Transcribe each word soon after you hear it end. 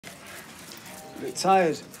A bit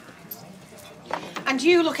tired. And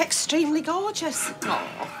you look extremely gorgeous.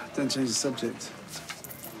 Oh, don't change the subject.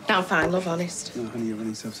 No, I'm fine, love, honest. No, honey, you're running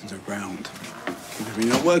yourself into the ground. If you're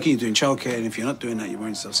not working, you're doing childcare, and if you're not doing that, you're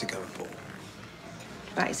wearing yourself sick of a ball.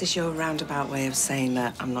 Right, is this your roundabout way of saying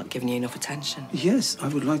that I'm not giving you enough attention? Yes, I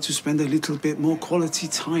would like to spend a little bit more quality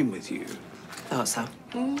time with you. Thought so.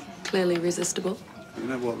 Clearly resistible. You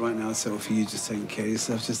know what, right now, I'd settle for you just taking care of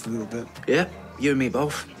yourself just a little bit. Yeah, you and me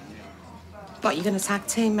both. What, you going to tag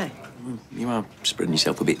team me? You are spreading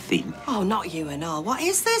yourself a bit thin. Oh, not you and all. What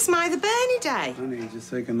is this, my the Bernie Day? Honey,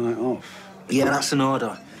 just take a night off. Yeah, that's an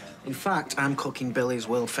order. In fact, I'm cooking Billy's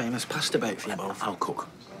world-famous pasta bake for you both. I'll cook.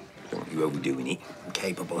 Don't want you overdoing it. I'm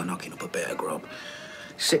capable of knocking up a bit of grub.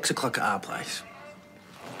 6 o'clock at our place.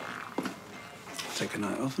 Take a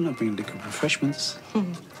night off and I'll bring liquid refreshments. Yeah.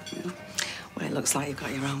 Well, it looks like you've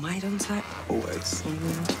got your own way, doesn't it? Always.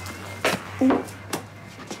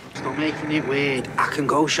 Stop making it weird. I can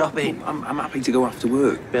go shopping. I'm happy to go after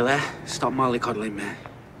work. Billy, stop mollycoddling me.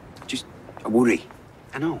 I worry.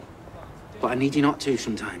 I know. But I need you not to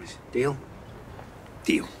sometimes. Deal?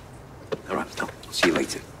 Deal. All right, I'll see you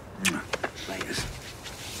later. Later.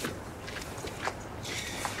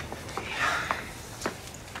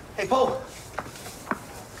 Hey, Paul.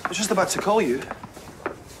 I was just about to call you.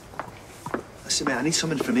 Listen, mate, I need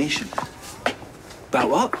some information. About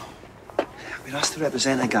what? I've been asked to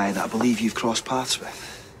represent a guy that I believe you've crossed paths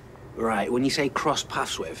with. Right, when you say cross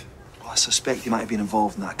paths with, Well, I suspect he might have been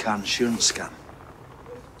involved in that car insurance scam.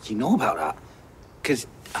 you know about that? Because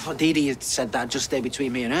I thought Dee Dee had said that just stay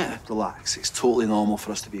between me and her. Relax, it's totally normal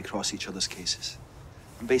for us to be across each other's cases.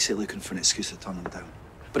 I'm basically looking for an excuse to turn them down.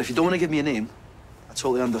 But if you don't want to give me a name, I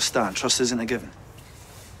totally understand. Trust isn't a given.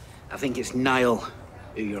 I think it's Niall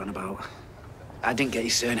who you're on about. I didn't get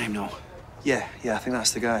his surname, no. Yeah, I think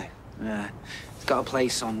that's the guy. He's got a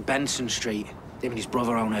place on Benson Street. Him and his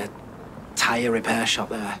brother own a tyre repair shop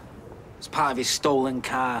there. It's part of his stolen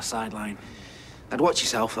car sideline. I'd watch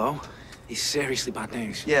yourself, though. He's seriously bad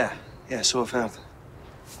news. Yeah, so I've heard.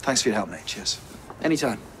 Thanks for your help, mate. Cheers.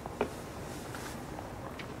 Anytime.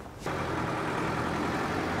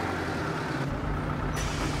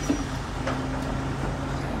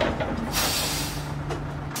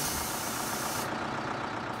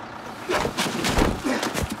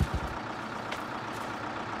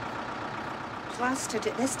 Blasted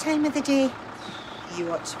at this time of the day.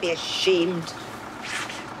 You ought to be ashamed.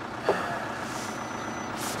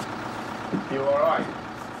 You all right?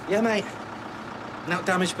 Yeah, mate. Not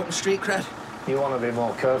damaged, but my street cred. You want to be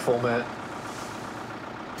more careful, mate.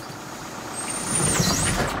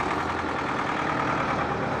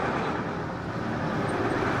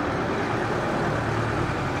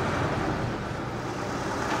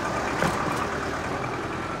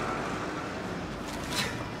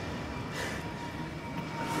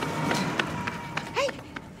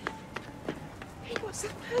 Hey, what's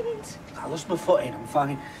happened? I lost my footing. I'm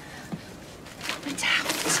fine. Went out.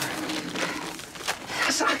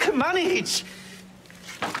 Yes, I can manage.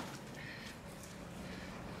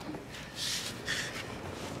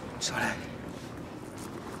 Sorry.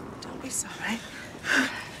 Don't be sorry.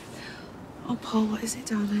 Oh, Paul, what is it,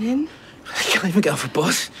 darling? I can't even get off a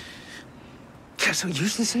bus. Guess how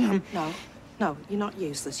useless I am. No, you're not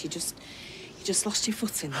useless. You just lost your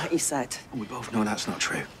footing, like you said. And we both know that's not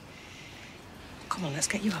true. Come on, let's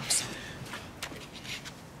get you home, son.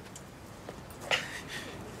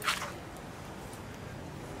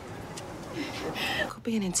 Could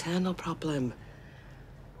be an internal problem.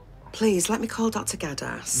 Please, let me call Dr.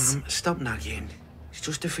 Gadas. Mum, stop nagging. It's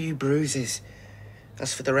just a few bruises.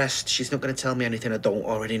 As for the rest, she's not going to tell me anything I don't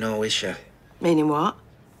already know, is she? Meaning what?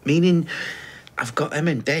 Meaning, I've got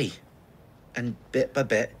MND. And bit by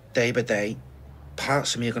bit, day by day,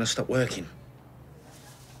 parts of me are going to stop working.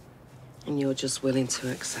 And you're just willing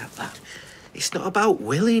to accept that? It's not about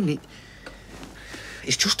willing.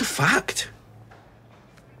 It's just a fact.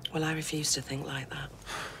 Well, I refuse to think like that.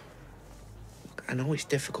 I know it's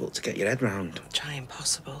difficult to get your head round. Try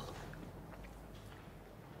impossible.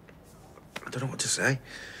 I don't know what to say.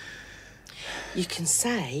 You can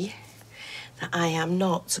say that I am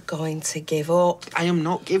not going to give up. I am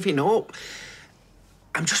not giving up.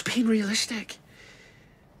 I'm just being realistic.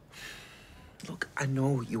 Look, I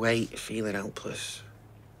know you hate feeling helpless.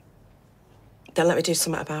 Then let me do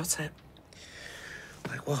something about it.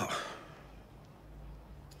 Like what?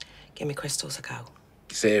 Give me crystals a go.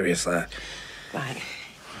 Seriously? Right.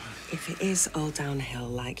 If it is all downhill,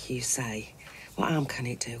 like you say, what harm can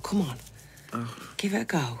it do? Come on. Oh. Give it a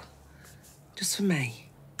go. Just for me.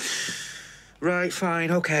 Right, fine,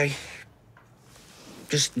 okay.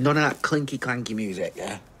 Just none of that clinky-clanky music,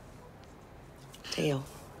 yeah? Deal.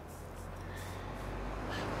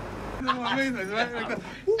 You know what I mean?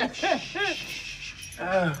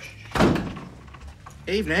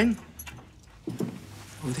 Evening.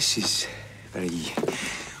 Well, this is very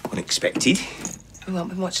unexpected. We won't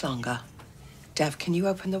be much longer. Dev, can you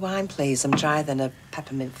open the wine, please? I'm drier than a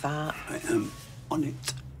peppermint fart. I am on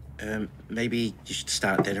it. Maybe you should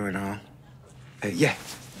start dinner and all. Yeah.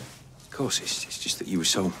 Of course, it's just that you were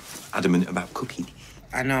so adamant about cooking.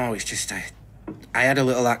 I know, it's just I had a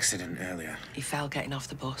little accident earlier. He fell getting off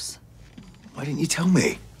the bus. Why didn't you tell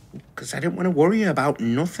me? Because I didn't want to worry you about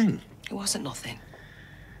nothing. It wasn't nothing.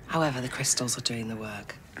 However, the crystals are doing the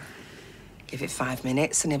work. Give it 5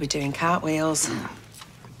 minutes and he'll be doing cartwheels.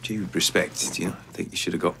 Due respect, do you know, I think you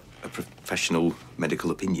should have got a professional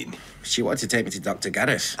medical opinion. She wanted to take me to Dr.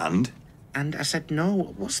 Garris. And? And I said,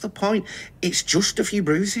 no, what's the point? It's just a few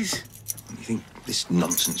bruises. You think this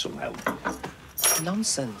nonsense will help?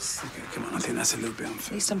 Nonsense. Okay, come on, I think that's a little bit At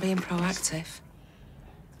unfair. least I'm being proactive.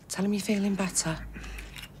 Tell him you're feeling better.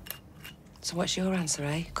 So what's your answer,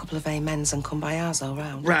 eh? A couple of amens and come by ours all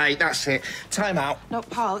round. Right, that's it. Time out. No,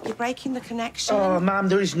 Paul, you're breaking the connection. Oh, ma'am,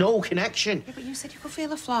 there is no connection. Yeah, but you said you could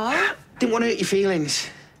feel a flow. Didn't want to hurt your feelings.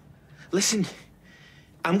 Listen,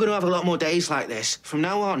 I'm going to have a lot more days like this. From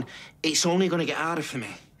now on, it's only going to get harder for me.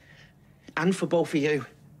 And for both of you.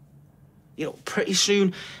 You know, pretty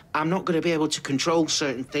soon, I'm not going to be able to control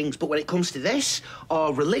certain things. But when it comes to this,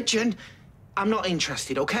 or religion, I'm not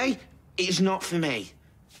interested, OK? It is not for me.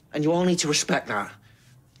 And you all need to respect that.